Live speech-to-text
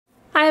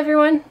Hi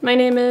everyone, my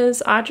name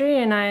is Audrey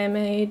and I am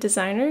a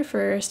designer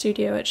for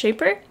Studio at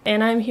Shaper,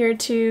 and I'm here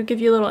to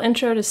give you a little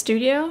intro to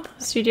Studio.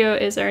 Studio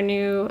is our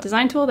new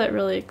design tool that we're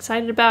really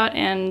excited about,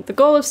 and the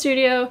goal of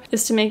Studio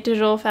is to make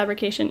digital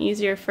fabrication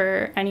easier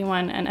for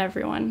anyone and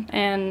everyone.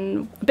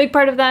 And a big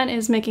part of that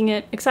is making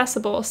it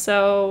accessible.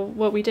 So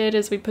what we did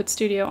is we put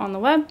Studio on the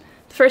web.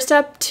 The first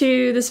step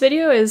to this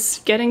video is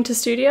getting to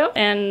Studio,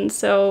 and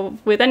so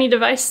with any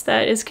device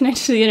that is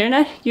connected to the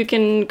internet, you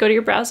can go to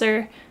your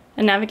browser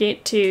and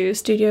navigate to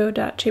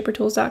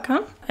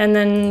studio.shapertools.com, and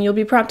then you'll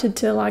be prompted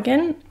to log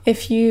in.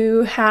 If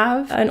you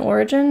have an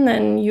Origin,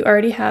 then you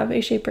already have a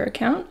Shaper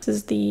account. This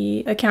is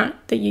the account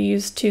that you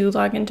use to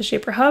log into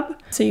Shaper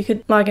Hub, so you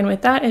could log in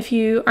with that. If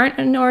you aren't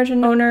an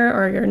Origin owner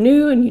or you're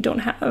new and you don't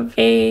have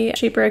a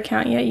Shaper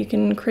account yet, you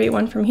can create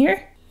one from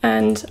here.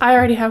 And I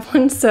already have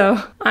one,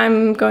 so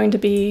I'm going to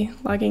be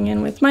logging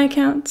in with my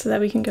account so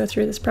that we can go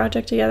through this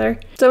project together.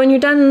 So when you're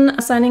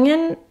done signing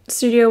in,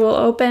 Studio will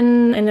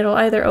open, and it'll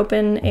either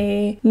open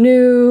a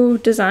new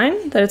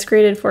design that it's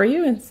created for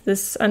you, it's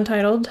this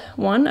untitled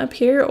one up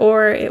here,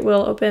 or it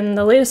will open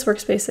the latest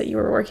workspace that you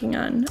were working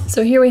on.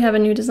 So here we have a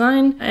new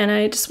design, and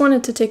I just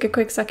wanted to take a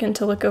quick second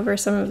to look over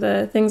some of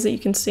the things that you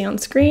can see on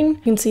screen.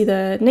 You can see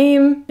the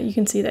name, you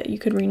can see that you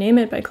could rename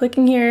it by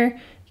clicking here.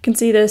 You can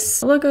see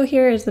this logo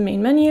here is the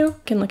main menu. You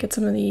can look at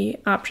some of the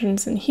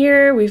options in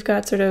here. We've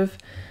got sort of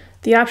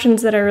the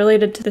options that are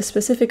related to the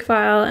specific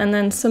file, and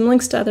then some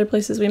links to other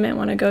places we might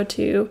want to go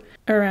to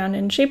around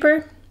in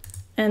Shaper.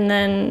 And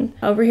then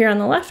over here on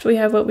the left, we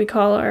have what we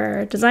call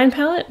our design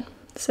palette.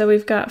 So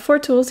we've got 4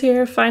 tools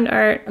here: Find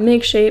Art,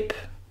 Make Shape,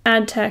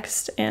 Add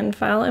Text, and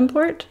File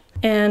Import.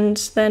 And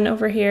then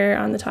over here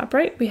on the top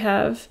right, we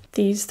have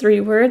these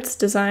 3 words: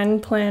 Design,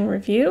 Plan,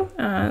 Review.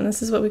 And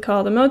this is what we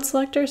call the mode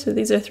selector. So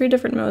these are 3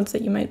 different modes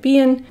that you might be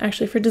in.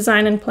 Actually, for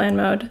design and plan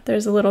mode,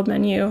 there's a little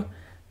menu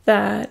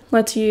that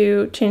lets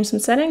you change some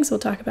settings. We'll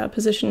talk about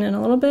position in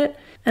a little bit.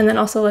 And then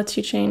also lets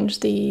you change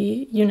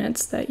the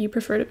units that you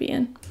prefer to be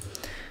in.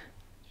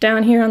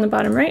 Down here on the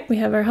bottom right, we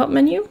have our help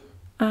menu.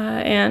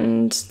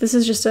 And this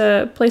is just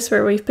a place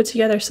where we've put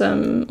together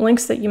some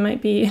links that you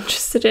might be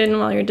interested in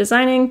while you're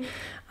designing.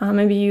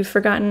 Maybe you've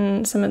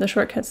forgotten some of the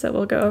shortcuts that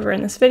we'll go over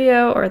in this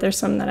video, or there's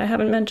some that I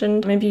haven't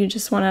mentioned. Maybe you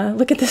just want to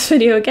look at this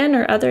video again,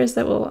 or others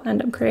that we'll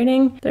end up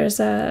creating.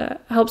 There's a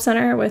help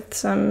center with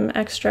some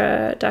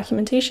extra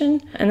documentation,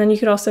 and then you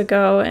could also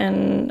go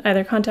and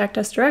either contact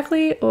us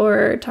directly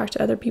or talk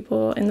to other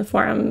people in the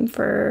forum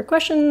for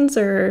questions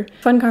or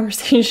fun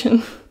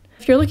conversation.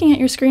 If you're looking at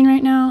your screen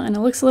right now and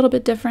it looks a little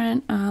bit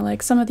different,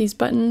 like some of these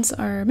buttons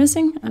are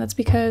missing, that's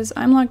because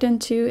I'm logged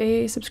into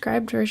a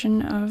subscribed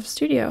version of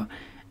Studio.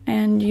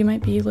 And you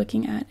might be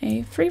looking at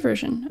a free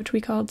version, which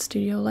we called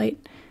Studio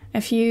Lite.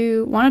 If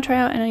you want to try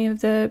out any of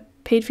the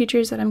paid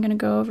features that I'm going to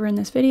go over in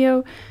this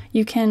video,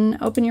 you can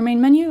open your main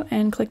menu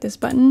and click this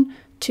button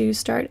to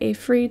start a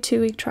free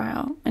 2-week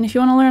trial. And if you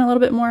want to learn a little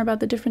bit more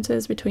about the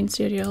differences between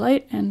Studio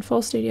Lite and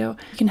Full Studio,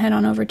 you can head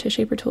on over to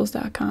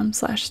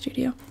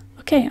shapertools.com/studio.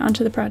 Okay,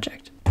 onto the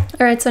project.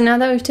 All right, so now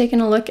that we've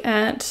taken a look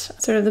at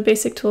sort of the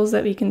basic tools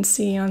that we can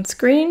see on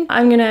screen,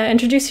 I'm going to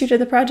introduce you to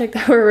the project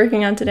that we're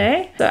working on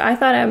today. So I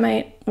thought I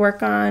might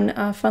work on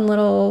a fun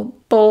little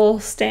bowl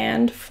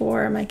stand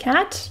for my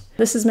cat.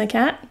 This is my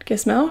cat,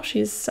 Gizmo.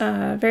 She's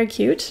very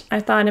cute. I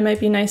thought it might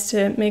be nice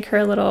to make her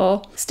a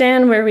little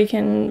stand where we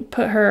can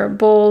put her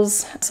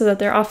bowls so that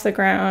they're off the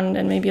ground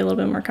and maybe a little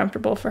bit more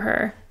comfortable for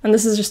her. And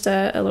this is just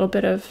a little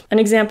bit of an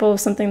example of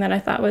something that I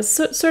thought was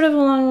sort of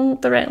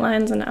along the right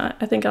lines, and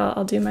I think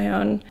I'll do my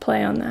own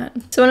play on that.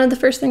 So one of the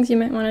first things you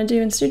might want to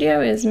do in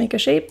Studio is make a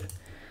shape.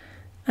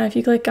 If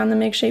you click on the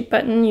Make Shape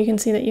button, you can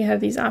see that you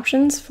have these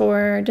options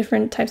for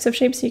different types of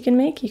shapes you can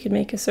make. You could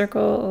make a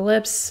circle,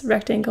 ellipse,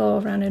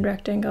 rectangle, rounded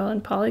rectangle,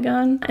 and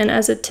polygon. And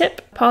as a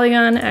tip,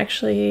 polygon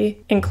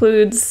actually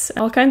includes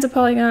all kinds of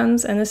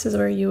polygons, and this is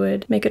where you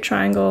would make a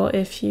triangle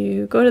if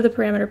you go to the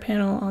parameter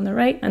panel on the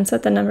right and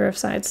set the number of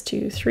sides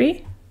to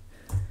 3.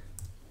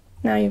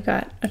 Now you've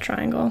got a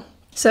triangle.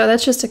 So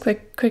that's just a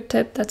quick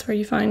tip. That's where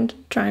you find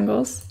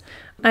triangles.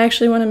 I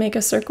actually want to make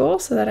a circle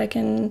so that I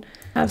can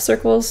have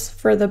circles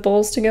for the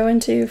bowls to go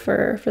into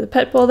for the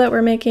pet bowl that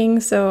we're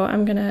making. So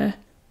I'm gonna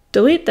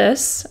delete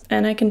this,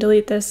 and I can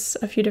delete this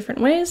a few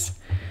different ways.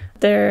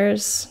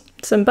 There's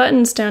some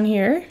buttons down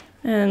here,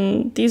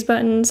 and these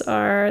buttons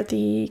are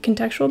the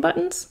contextual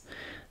buttons.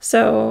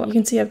 So you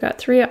can see I've got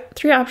three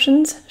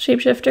options: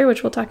 shapeshifter,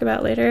 which we'll talk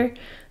about later,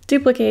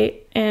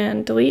 duplicate,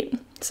 and delete.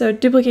 So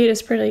duplicate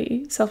is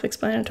pretty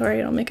self-explanatory.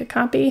 It'll make a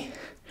copy.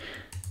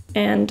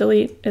 And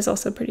delete is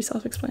also pretty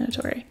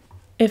self-explanatory.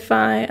 If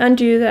I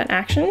undo that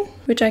action,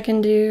 which I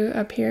can do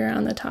up here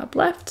on the top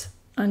left,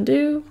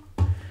 undo,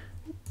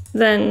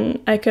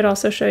 then I could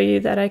also show you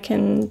that I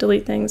can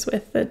delete things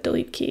with the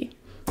delete key.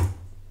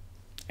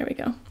 There we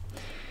go.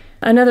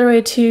 Another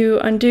way to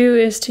undo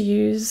is to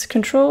use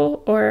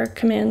Control or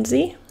Command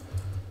Z.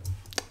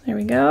 There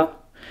we go.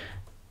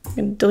 I'm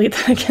gonna delete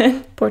that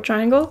again, poor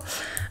triangle.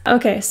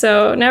 Okay,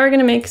 so now we're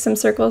gonna make some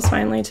circles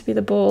finally to be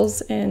the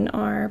bowls in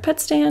our pet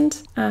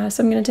stand.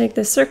 So I'm gonna take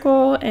this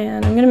circle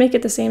and I'm gonna make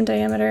it the same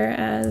diameter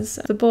as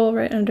the bowl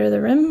right under the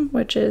rim,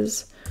 which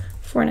is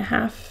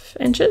 4.5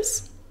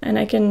 inches. And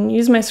I can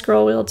use my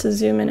scroll wheel to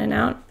zoom in and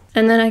out.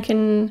 And then I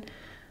can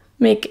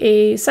make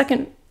a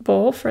second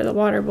bowl for the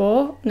water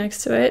bowl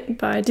next to it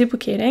by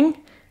duplicating.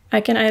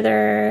 I can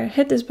either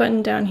hit this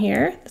button down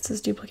here that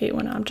says duplicate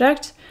one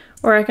object,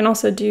 or I can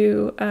also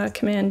do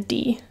Command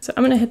D. So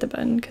I'm gonna hit the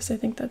button because I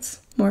think that's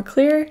more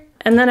clear.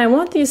 And then I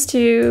want these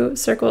two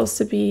circles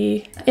to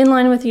be in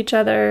line with each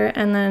other,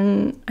 and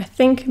then I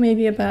think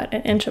maybe about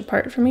 1 inch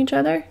apart from each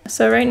other.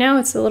 So right now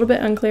it's a little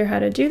bit unclear how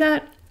to do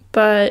that,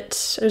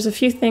 but there's a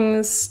few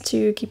things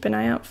to keep an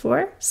eye out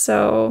for.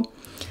 So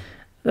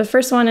the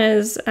first one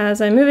is, as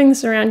I'm moving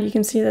this around, you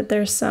can see that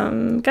there's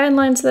some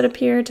guidelines that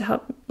appear to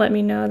help let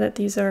me know that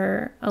these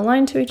are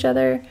aligned to each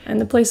other. And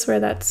the place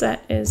where that's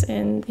set is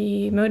in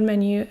the mode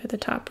menu at the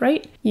top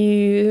right.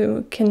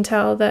 You can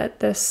tell that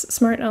this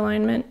smart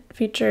alignment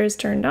feature is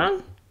turned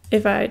on.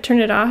 If I turn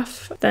it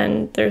off,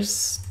 then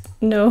there's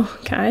no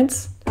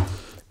guides.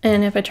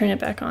 And if I turn it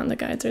back on, the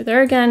guides are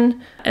there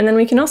again. And then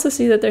we can also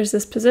see that there's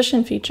this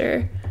position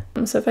feature.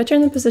 So if I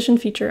turn the position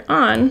feature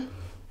on,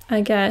 I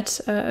get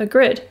a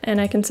grid,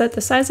 and I can set the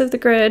size of the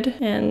grid,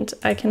 and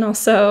I can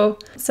also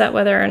set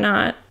whether or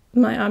not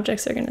my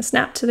objects are going to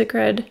snap to the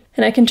grid,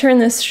 and I can turn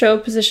this show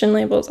position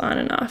labels on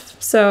and off.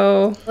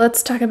 So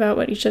let's talk about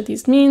what each of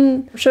these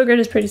mean. Show grid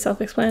is pretty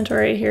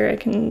self-explanatory. Here I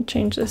can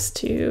change this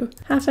to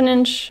 1/2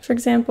 inch, for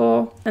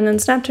example, and then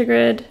snap to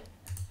grid.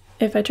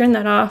 If I turn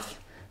that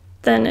off,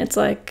 then it's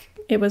like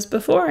it was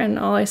before, and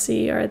all I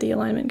see are the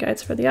alignment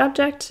guides for the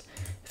object.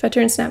 If I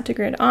turn snap to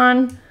grid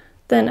on,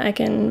 then I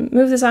can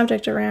move this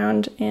object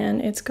around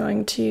and it's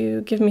going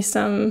to give me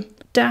some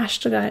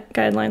dashed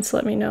guidelines to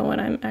let me know when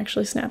I'm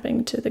actually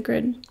snapping to the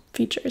grid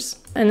features.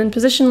 And then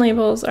position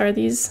labels are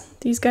these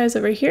guys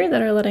over here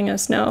that are letting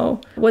us know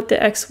what the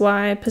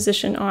XY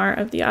position are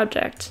of the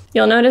object.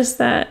 You'll notice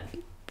that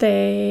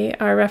they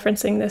are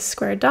referencing this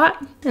square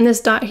dot, and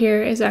this dot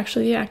here is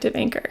actually the active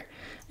anchor.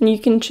 And you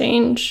can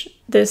change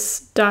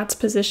this dot's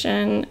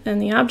position and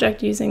the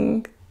object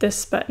using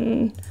this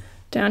button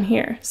down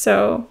here.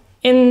 So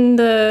in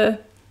the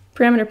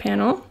parameter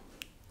panel,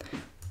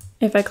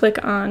 if I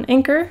click on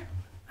anchor,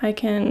 I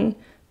can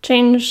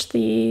change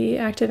the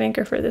active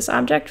anchor for this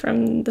object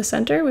from the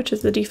center, which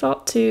is the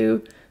default,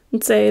 to,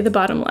 let's say, the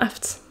bottom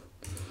left.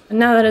 And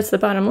now that it's the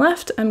bottom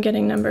left, I'm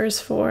getting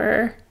numbers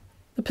for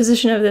the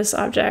position of this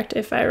object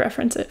if I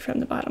reference it from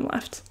the bottom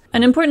left.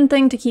 An important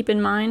thing to keep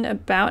in mind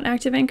about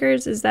active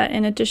anchors is that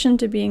in addition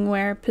to being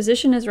where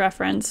position is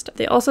referenced,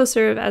 they also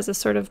serve as a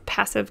sort of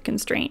passive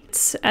constraint.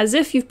 It's as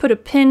if you've put a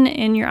pin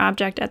in your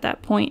object at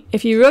that point.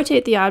 If you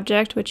rotate the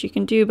object, which you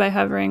can do by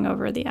hovering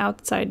over the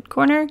outside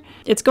corner,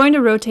 it's going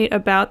to rotate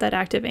about that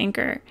active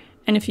anchor.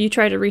 And if you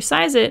try to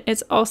resize it,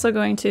 it's also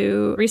going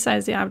to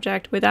resize the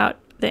object without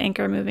the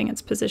anchor moving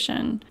its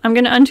position. I'm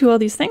going to undo all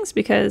these things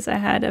because I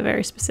had a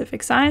very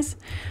specific size.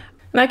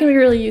 And that can be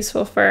really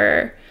useful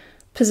for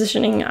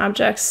positioning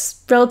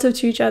objects relative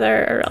to each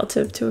other or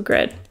relative to a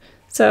grid.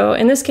 So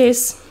in this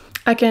case,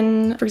 I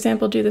can, for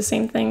example, do the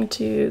same thing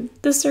to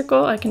this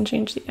circle. I can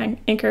change the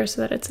anchor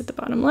so that it's at the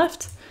bottom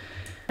left.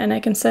 And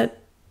I can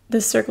set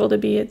this circle to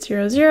be at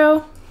 0,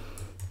 0.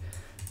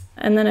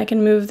 And then I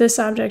can move this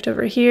object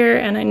over here,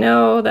 and I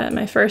know that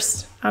my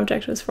first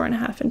object was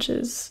 4.5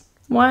 inches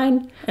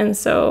wide. And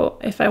so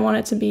if I want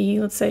it to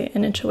be, let's say,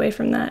 1 inch away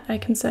from that, I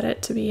can set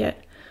it to be at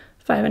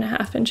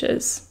 5.5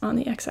 inches on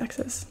the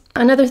x-axis.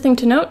 Another thing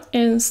to note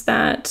is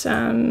that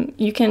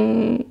you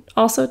can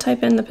also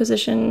type in the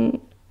position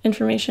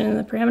information in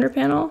the parameter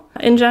panel.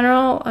 In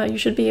general, you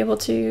should be able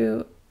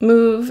to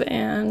move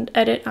and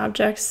edit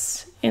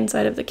objects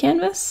inside of the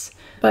canvas.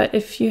 But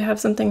if you have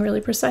something really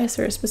precise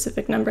or a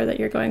specific number that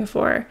you're going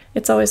for,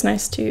 it's always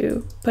nice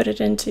to put it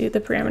into the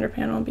parameter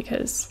panel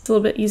because it's a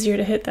little bit easier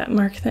to hit that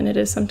mark than it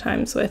is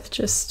sometimes with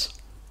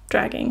just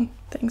dragging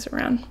things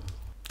around.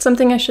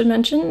 Something I should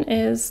mention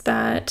is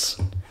that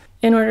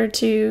in order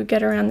to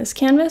get around this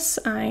canvas,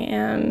 I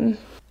am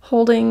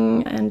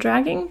holding and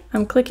dragging.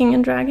 I'm clicking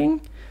and dragging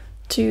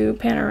to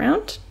pan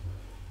around.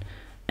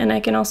 And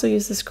I can also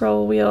use the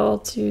scroll wheel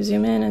to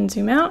zoom in and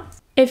zoom out.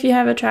 If you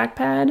have a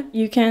trackpad,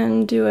 you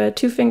can do a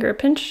 2-finger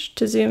pinch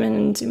to zoom in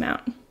and zoom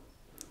out.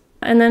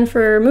 And then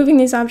for moving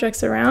these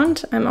objects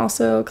around, I'm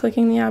also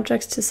clicking the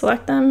objects to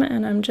select them,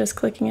 and I'm just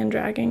clicking and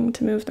dragging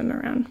to move them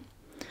around.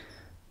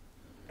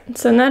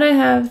 So now that I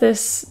have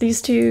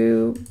these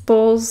two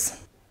bowls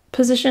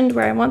positioned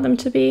where I want them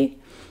to be,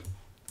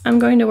 I'm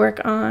going to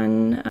work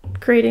on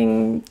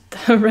creating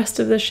the rest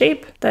of the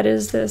shape that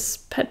is this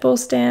pet bowl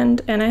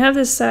stand. And I have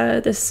this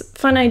this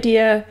fun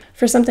idea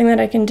for something that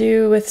I can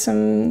do with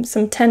some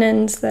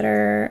tenons that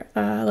are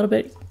a little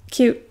bit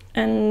cute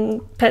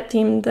and pet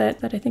theme that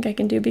I think I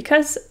can do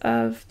because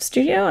of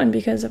Studio and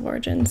because of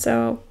Origin.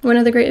 So one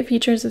of the great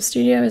features of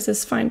Studio is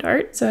this Find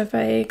Art. So if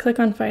I click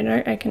on Find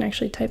Art, I can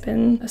actually type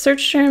in a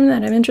search term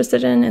that I'm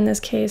interested in. In this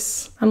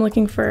case, I'm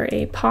looking for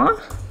a paw.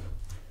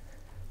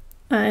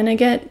 And I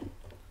get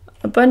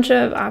a bunch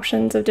of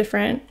options of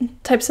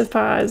different types of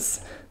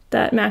paws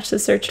that match the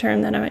search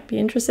term that I might be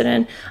interested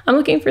in. I'm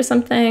looking for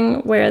something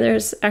where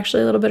there's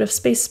actually a little bit of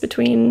space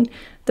between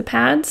the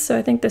pads, so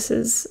I think this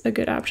is a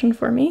good option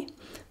for me.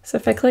 So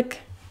if I click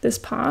this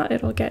paw,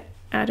 it'll get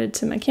added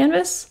to my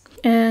canvas.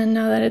 And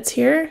now that it's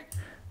here,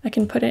 I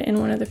can put it in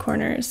one of the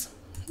corners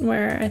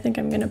where I think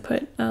I'm gonna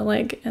put a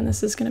leg, and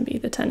this is gonna be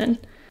the tenon.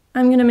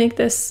 I'm gonna make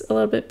this a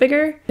little bit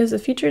bigger because the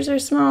features are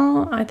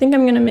small. I think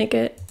I'm gonna make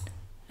it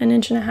 1.5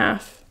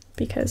 inches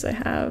because I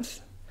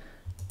have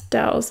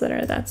dowels that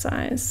are that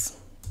size.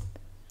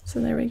 So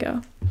there we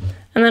go.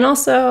 And then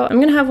also I'm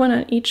gonna have one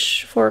on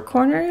each 4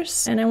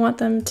 corners, and I want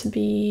them to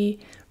be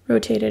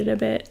rotated a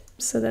bit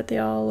so that they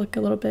all look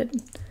a little bit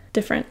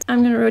different.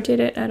 I'm gonna rotate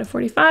it at a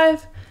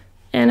 45,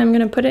 and I'm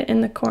gonna put it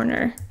in the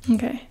corner.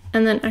 Okay,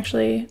 and then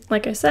actually,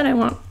 like I said, I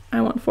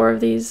want 4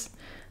 of these.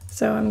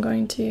 So I'm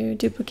going to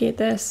duplicate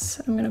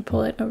this. I'm gonna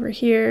pull it over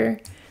here,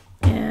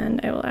 and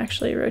I will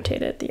actually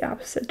rotate it the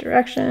opposite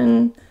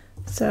direction.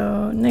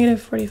 So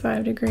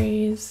 -45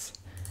 degrees.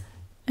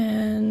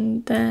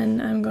 And then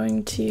I'm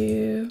going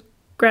to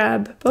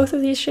grab both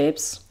of these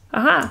shapes.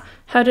 Aha!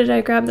 How did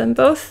I grab them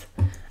both?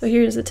 So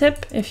here's a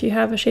tip. If you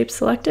have a shape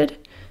selected,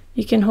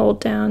 you can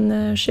hold down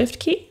the Shift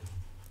key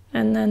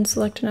and then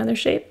select another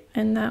shape,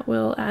 and that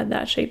will add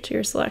that shape to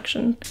your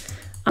selection.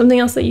 Something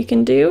else that you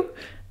can do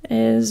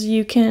is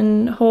you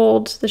can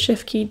hold the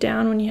Shift key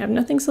down when you have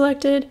nothing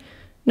selected.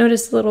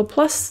 Notice the little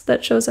plus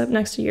that shows up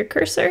next to your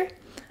cursor.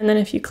 And then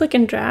if you click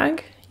and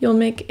drag, you'll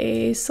make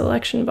a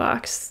selection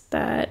box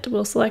that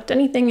will select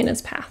anything in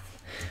its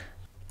path.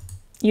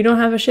 You don't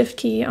have a Shift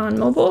key on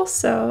mobile,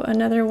 so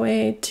another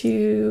way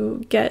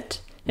to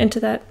get into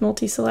that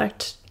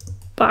multi-select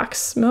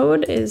box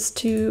mode is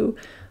to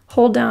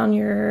hold down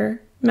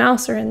your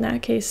mouse, or in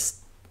that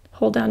case,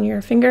 hold down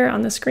your finger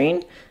on the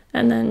screen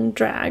and then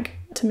drag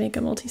to make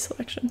a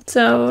multi-selection.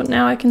 So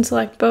now I can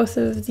select both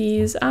of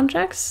these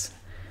objects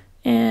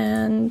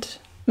and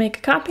make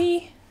a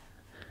copy,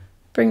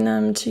 bring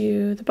them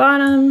to the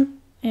bottom,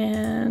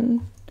 and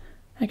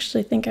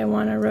actually think I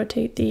want to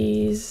rotate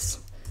these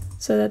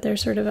so that they're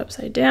sort of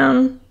upside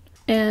down.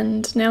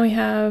 And now we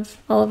have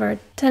all of our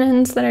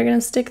tenons that are going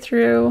to stick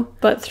through,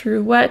 but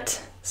through what?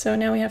 So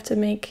now we have to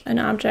make an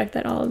object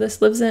that all of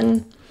this lives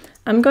in.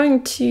 I'm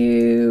going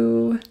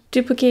to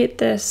duplicate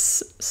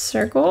this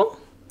circle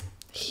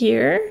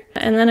here,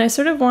 and then I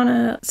sort of want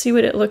to see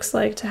what it looks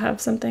like to have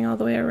something all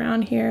the way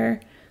around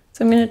here.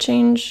 So I'm going to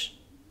change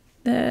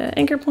the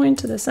anchor point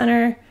to the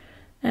center,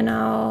 and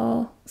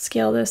I'll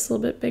scale this a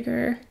little bit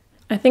bigger.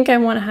 I think I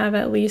want to have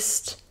at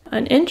least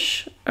 1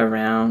 inch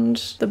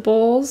around the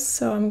bowls,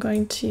 so I'm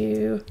going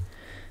to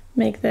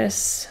make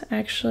this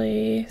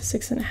actually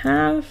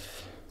 6.5.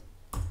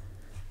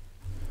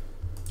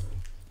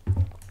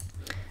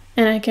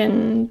 And I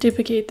can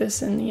duplicate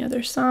this in the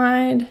other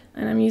side,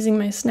 and I'm using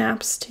my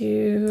snaps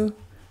to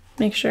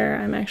make sure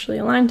I'm actually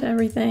aligned to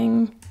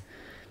everything.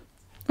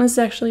 This is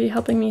actually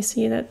helping me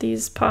see that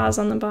these paws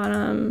on the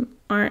bottom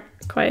aren't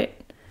quite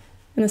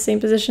in the same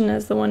position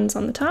as the ones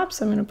on the top,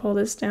 so I'm going to pull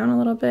this down a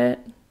little bit.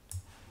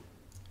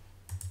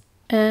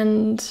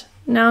 And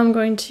now I'm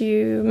going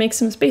to make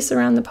some space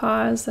around the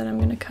paws that I'm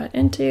going to cut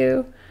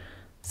into.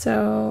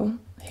 So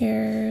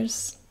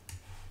here's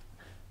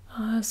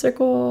a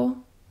circle.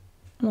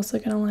 I'm also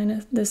going to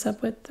line this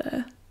up with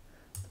the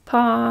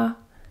paw,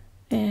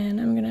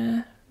 and I'm going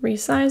to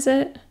resize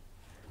it.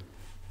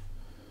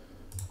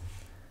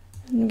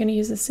 I'm going to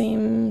use the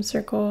same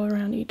circle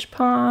around each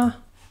paw.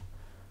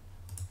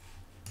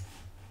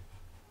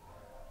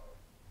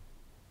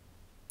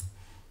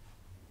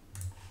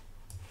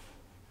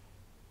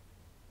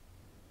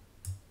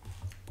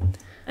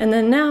 And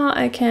then now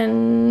I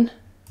can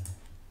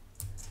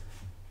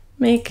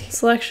make a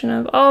selection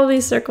of all of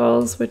these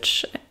circles,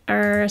 which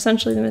are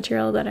essentially the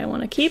material that I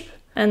want to keep.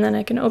 And then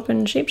I can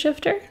open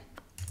Shapeshifter,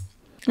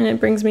 and it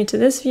brings me to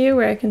this view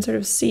where I can sort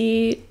of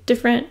see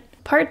different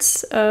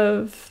parts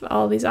of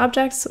all these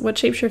objects. What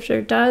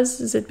Shapeshifter does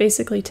is it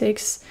basically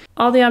takes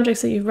all the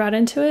objects that you've brought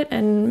into it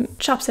and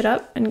chops it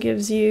up and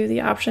gives you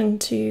the option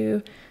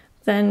to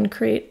then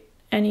create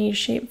any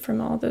shape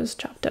from all those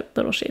chopped up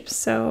little shapes.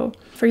 So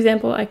for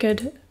example, I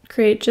could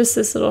create just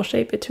this little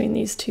shape between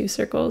these 2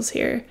 circles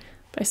here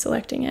by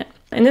selecting it.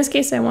 In this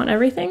case, I want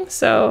everything,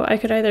 so I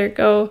could either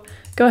go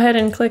ahead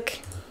and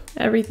click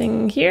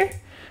everything here,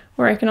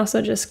 or I can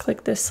also just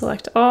click this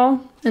select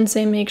all and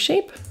say make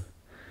shape.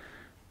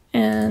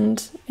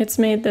 And it's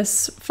made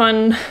this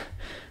fun,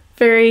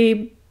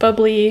 very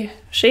bubbly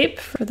shape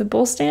for the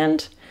bowl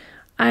stand.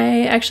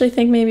 I actually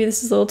think maybe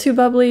this is a little too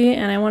bubbly,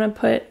 and I want to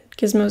put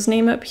Gizmo's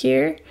name up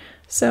here.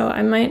 So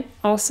I might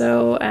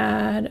also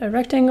add a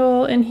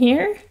rectangle in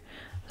here.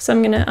 So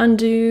I'm going to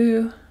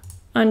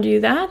undo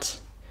that,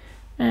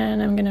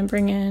 and I'm gonna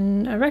bring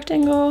in a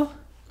rectangle,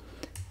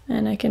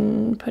 and I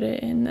can put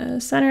it in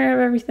the center of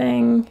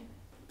everything.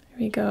 There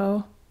we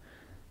go.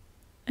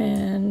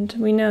 And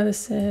we know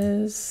this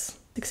is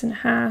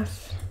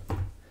 6.5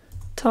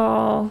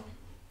 tall.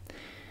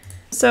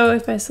 So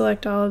if I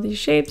select all of these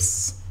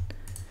shapes,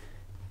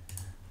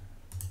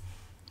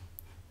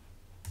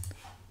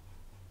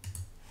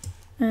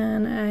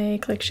 and I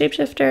click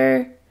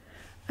Shapeshifter,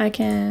 I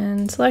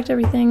can select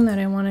everything that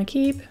I want to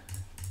keep,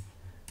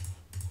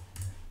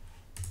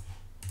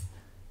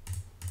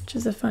 which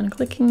is a fun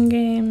clicking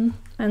game,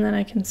 and then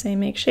I can say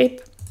make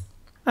shape.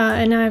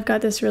 And now I've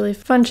got this really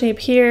fun shape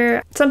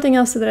here. Something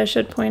else that I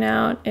should point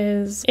out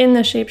is in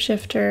the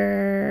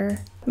Shapeshifter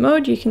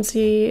mode, you can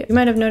see, you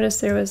might have noticed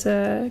there was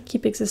a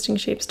keep existing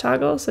shapes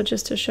toggle. So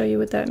just to show you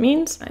what that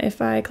means,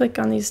 if I click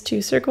on these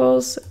two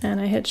circles and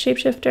I hit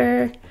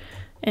Shapeshifter,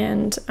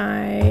 and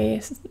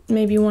I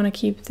maybe want to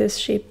keep this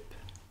shape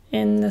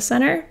in the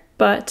center,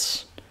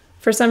 but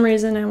for some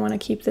reason I want to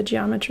keep the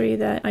geometry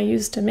that I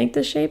used to make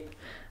this shape,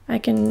 I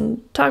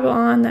can toggle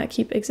on that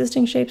keep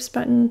existing shapes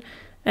button,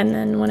 and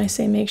then when I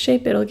say make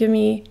shape, it'll give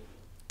me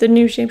the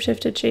new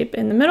shapeshifted shape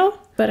in the middle,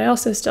 but I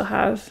also still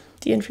have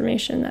the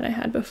information that I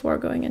had before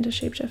going into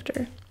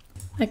Shapeshifter.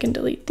 I can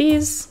delete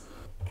these.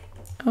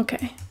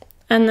 Okay.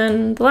 And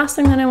then the last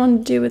thing that I want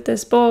to do with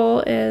this bowl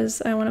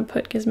is I want to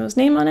put Gizmo's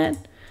name on it.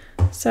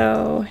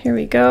 So here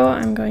we go.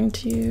 I'm going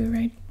to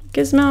write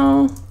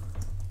Gizmo,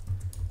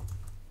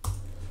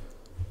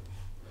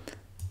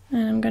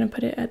 and I'm going to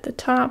put it at the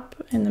top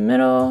in the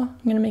middle. I'm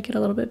going to make it a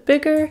little bit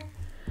bigger,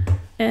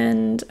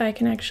 and I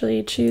can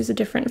actually choose a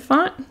different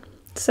font.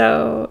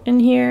 So in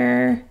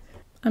here,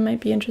 I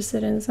might be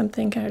interested in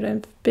something kind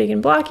of big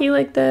and blocky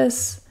like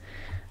this.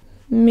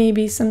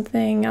 Maybe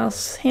something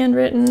else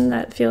handwritten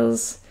that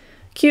feels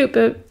cute,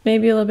 but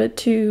maybe a little bit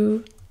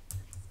too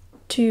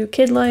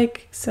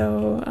kid-like.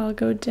 So I'll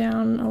go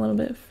down a little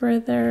bit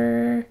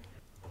further.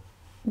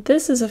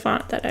 This is a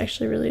font that I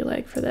actually really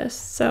like for this.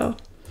 So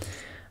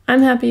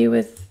I'm happy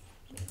with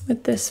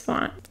this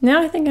font.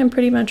 Now I think I'm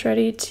pretty much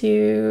ready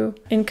to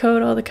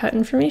encode all the cut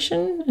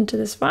information into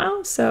this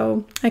file.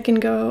 So I can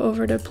go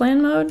over to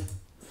plan mode,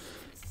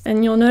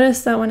 and you'll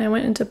notice that when I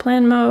went into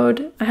plan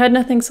mode, I had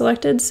nothing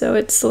selected, so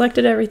it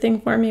selected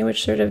everything for me,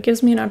 which sort of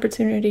gives me an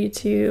opportunity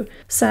to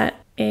set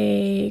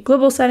a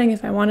global setting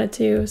if I wanted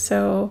to.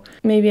 So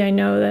maybe I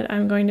know that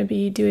I'm going to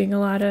be doing a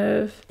lot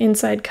of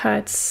inside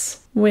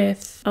cuts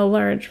with a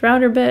large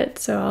router bit,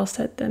 so I'll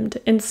set them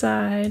to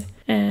inside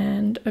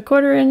and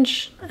 1/4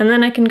 inch, and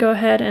then I can go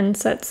ahead and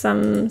set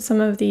some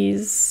of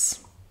these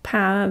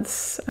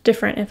paths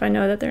different if I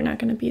know that they're not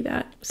going to be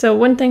that. So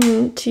one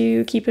thing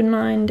to keep in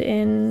mind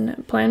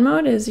in plan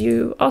mode is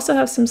you also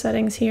have some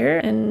settings here,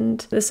 and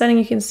the setting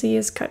you can see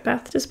is cut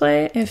path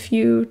display. If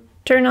you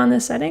turn on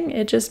this setting,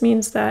 it just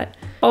means that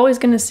always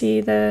going to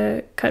see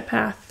the cut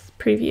path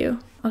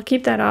preview. I'll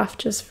keep that off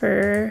just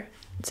for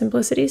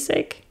simplicity's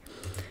sake.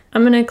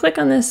 I'm going to click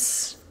on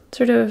this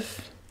sort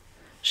of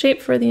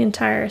shape for the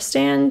entire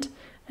stand,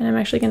 and I'm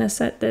actually going to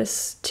set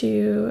this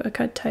to a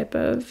cut type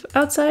of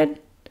outside.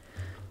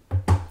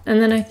 And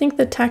then I think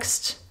the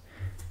text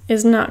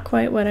is not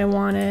quite what I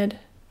wanted.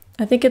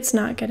 I think it's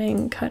not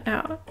getting cut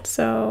out.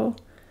 So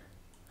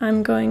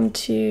I'm going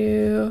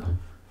to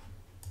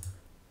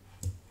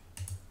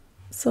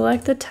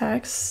select the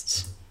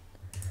text,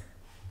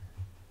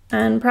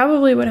 and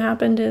probably what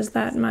happened is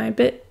that my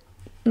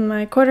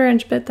 1/4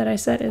 inch bit that I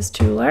set is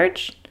too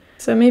large.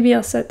 So maybe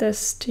I'll set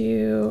this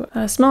to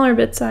a smaller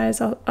bit size.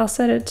 I'll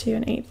set it to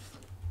 1/8.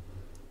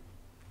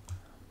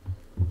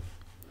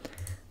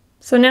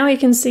 So now you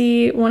can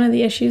see one of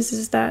the issues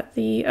is that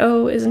the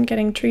O isn't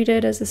getting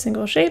treated as a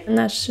single shape, and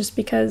that's just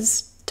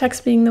because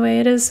text being the way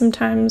it is,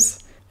 sometimes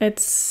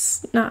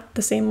it's not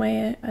the same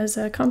way as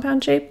a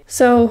compound shape.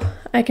 So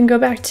I can go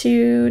back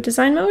to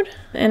design mode,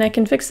 and I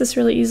can fix this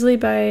really easily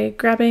by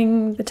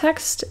grabbing the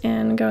text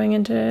and going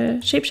into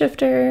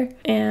Shapeshifter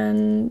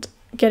and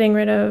getting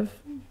rid of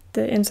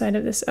the inside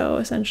of this O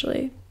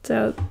essentially.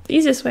 So the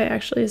easiest way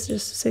actually is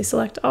just to say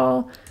select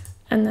all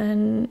and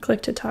then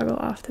click to toggle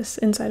off this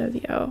inside of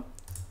the O.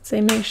 Say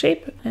make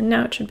shape, and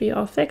now it should be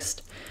all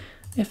fixed.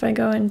 If I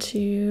go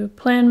into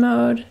plan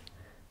mode,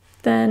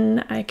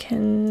 then I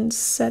can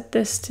set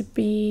this to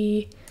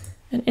be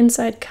an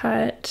inside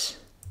cut,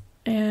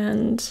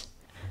 and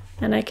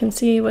I can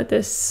see what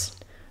this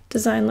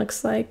design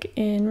looks like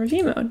in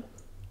review mode.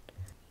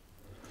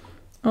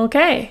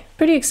 Okay,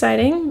 pretty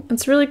exciting.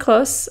 It's really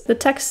close. The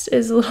text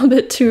is a little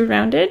bit too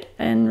rounded,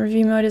 and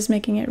review mode is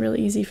making it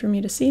really easy for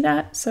me to see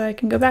that. So I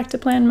can go back to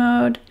plan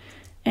mode,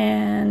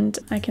 and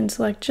I can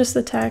select just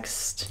the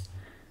text,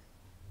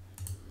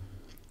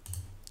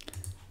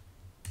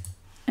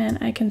 and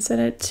I can set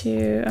it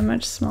to a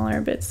much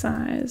smaller bit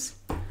size,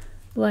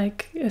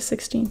 like a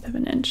 1/16 of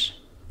an inch.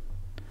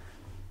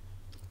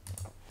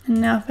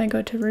 And now if I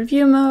go to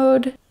review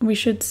mode, we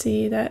should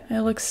see that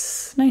it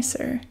looks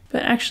nicer.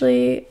 But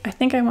actually, I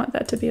think I want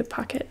that to be a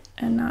pocket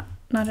and not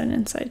an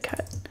inside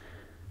cut.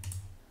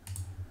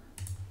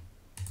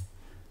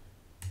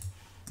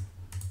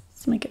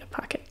 Let's make it a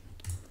pocket.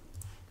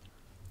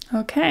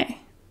 Okay,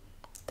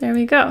 there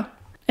we go.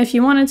 If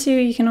you wanted to,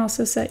 you can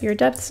also set your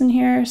depths in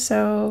here.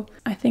 So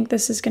I think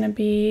this is going to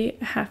be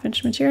a 1/2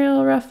 inch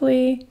material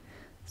roughly.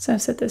 So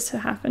I've set this to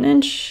 1/2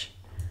 inch.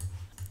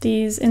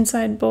 These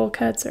inside bowl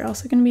cuts are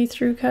also going to be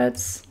through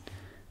cuts.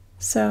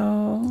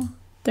 So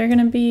they're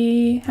going to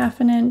be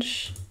 1/2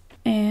 inch,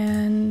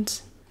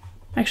 and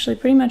actually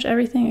pretty much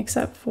everything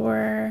except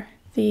for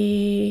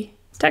the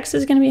text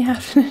is going to be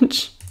 1/2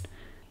 inch.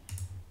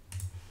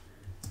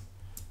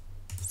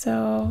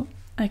 So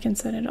I can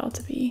set it all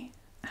to be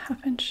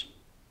 1/2 inch.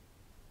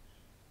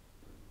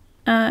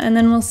 And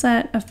then we'll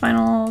set a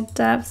final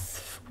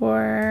depth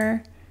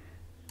for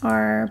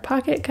our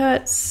pocket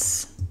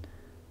cuts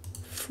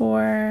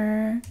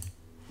for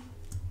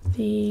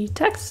the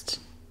text.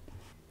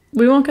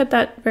 We won't cut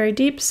that very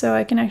deep, so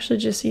I can actually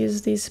just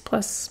use these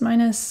plus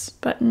minus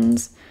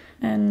buttons,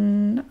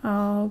 and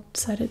I'll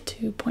set it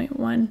to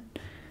 0.1.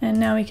 And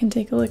now we can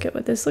take a look at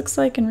what this looks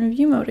like in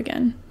review mode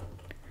again.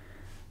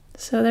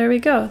 So there we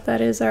go.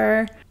 That is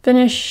our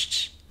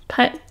finished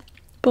pet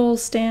bowl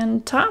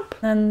stand top,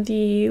 and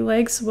the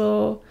legs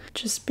will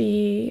just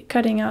be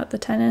cutting out the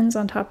tenons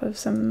on top of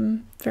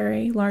some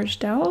very large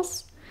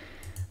dowels.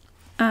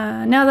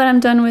 Now that I'm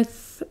done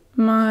with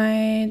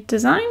my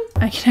design,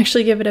 I can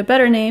actually give it a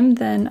better name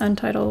than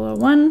Untitled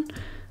 01.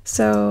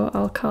 So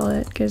I'll call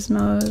it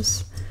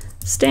Gizmo's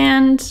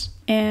Stand,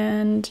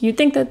 and you'd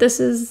think that this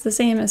is the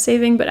same as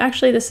saving, but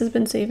actually this has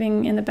been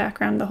saving in the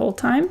background the whole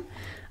time.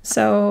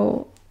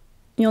 So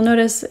you'll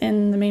notice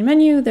in the main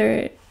menu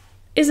there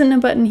isn't a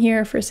button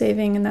here for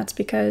saving, and that's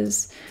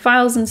because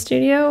files in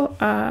Studio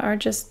are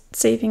just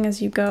saving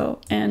as you go.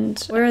 And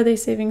where are they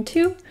saving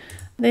to?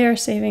 They are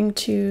saving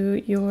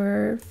to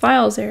your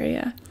files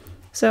area.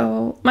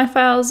 So my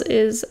files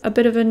is a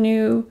bit of a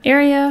new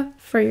area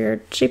for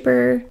your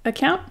Shaper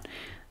account.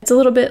 It's a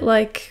little bit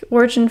like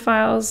Origin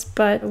files,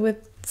 but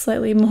with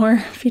slightly more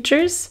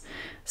features.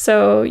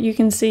 So you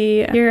can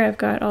see here I've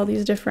got all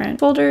these different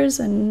folders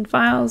and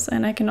files,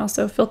 and I can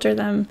also filter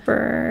them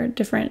for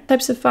different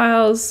types of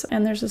files.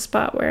 And there's a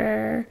spot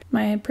where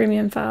my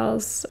premium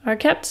files are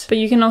kept, but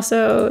you can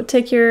also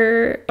take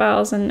your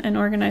files and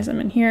organize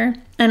them in here.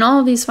 And all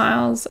of these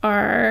files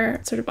are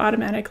sort of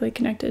automatically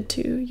connected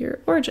to your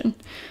Origin.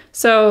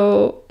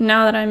 So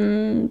now that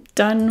I'm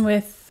done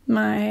with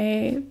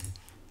my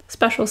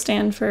special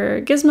stand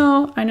for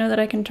Gizmo, I know that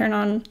I can turn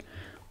on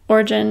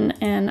Origin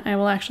and I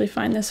will actually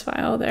find this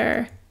file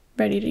there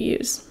ready to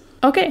use.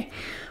 Okay,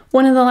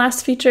 one of the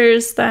last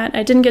features that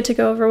I didn't get to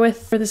go over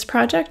with for this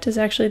project is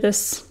actually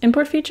this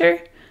import feature.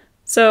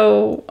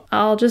 So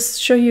I'll just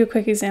show you a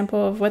quick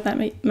example of what that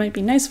might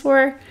be nice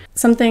for.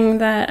 Something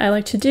that I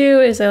like to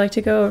do is I like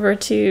to go over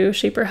to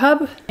Shaper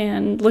Hub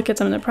and look at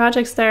some of the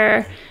projects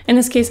there. In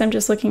this case, I'm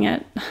just looking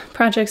at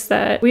projects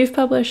that we've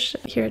published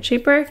here at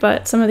Shaper,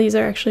 but some of these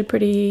are actually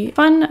pretty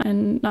fun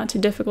and not too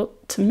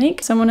difficult to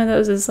make. So one of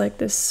those is like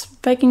this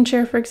Viking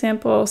chair, for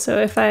example. So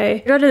if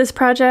I go to this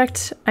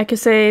project, I could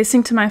say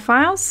sync to my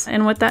files,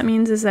 and what that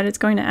means is that it's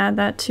going to add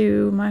that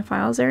to my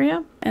files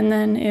area. And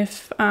then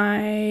if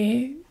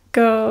I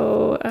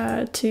go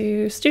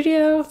to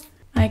Studio,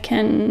 I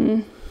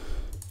can,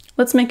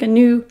 let's make a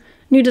new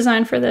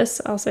design for this.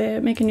 I'll say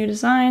make a new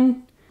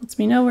design. Lets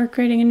me know we're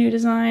creating a new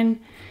design.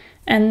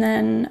 And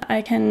then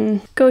I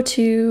can go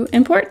to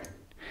import.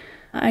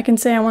 I can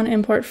say I want to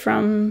import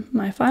from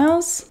my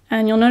files.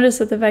 And you'll notice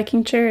that the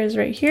Viking chair is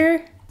right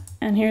here.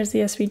 And here's the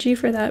SVG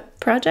for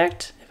that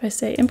project. If I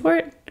say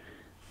import,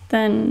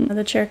 then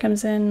the chair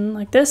comes in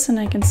like this, and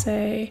I can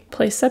say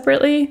place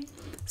separately.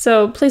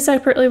 So place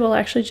separately will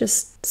actually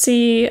just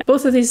see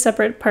both of these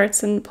separate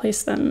parts and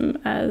place them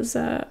as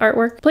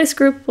artwork. Place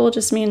group will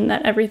just mean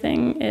that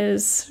everything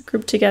is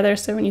grouped together,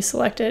 so when you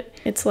select it,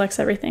 it selects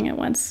everything at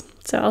once.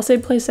 So I'll say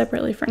place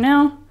separately for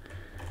now.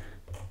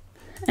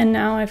 And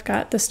now I've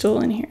got the stool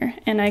in here,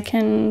 and I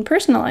can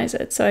personalize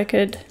it. So I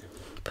could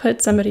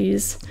put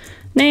somebody's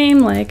name,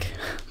 like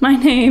my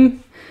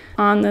name,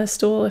 on the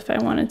stool if I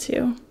wanted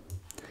to,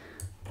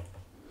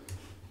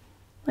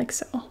 like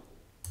so.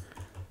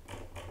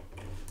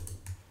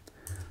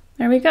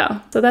 There we go.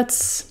 So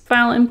that's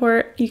file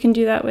import. You can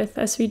do that with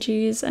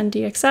SVGs and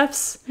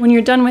DXFs. When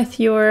you're done with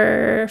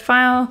your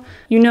file,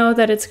 you know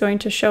that it's going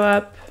to show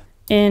up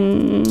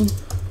in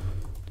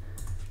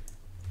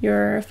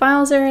your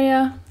files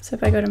area. So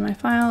if I go to my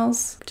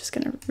files, I'm just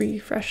gonna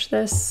refresh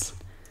this.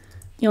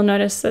 You'll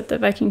notice that the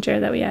Viking chair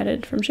that we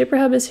added from Shaper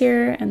Hub is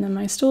here, and then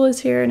my stool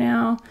is here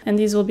now, and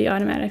these will be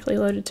automatically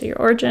loaded to your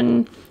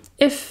Origin.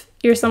 If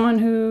you're someone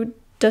who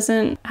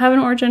doesn't have an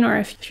Origin, or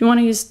if you want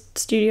to use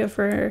Studio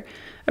for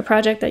a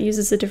project that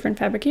uses a different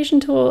fabrication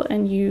tool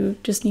and you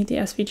just need the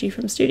SVG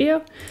from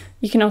Studio,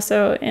 you can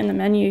also, in the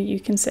menu, you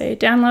can say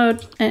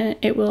download, and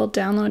it will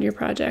download your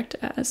project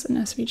as an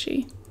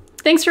SVG.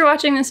 Thanks for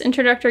watching this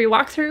introductory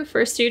walkthrough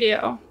for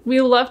Studio. We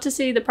love to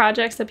see the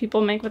projects that people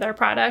make with our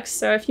products,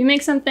 so if you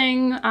make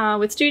something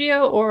with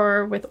Studio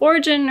or with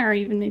Origin, or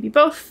even maybe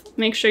both,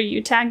 make sure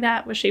you tag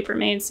that with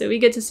Shapermade so we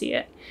get to see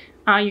it.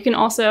 You can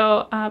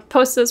also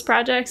post those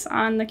projects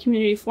on the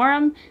community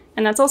forum,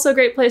 and that's also a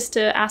great place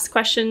to ask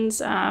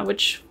questions,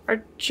 which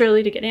are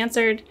surely to get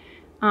answered.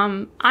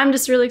 I'm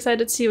just really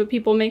excited to see what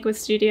people make with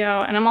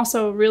Studio, and I'm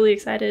also really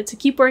excited to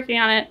keep working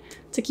on it,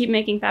 to keep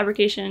making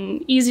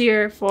fabrication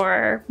easier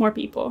for more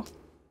people.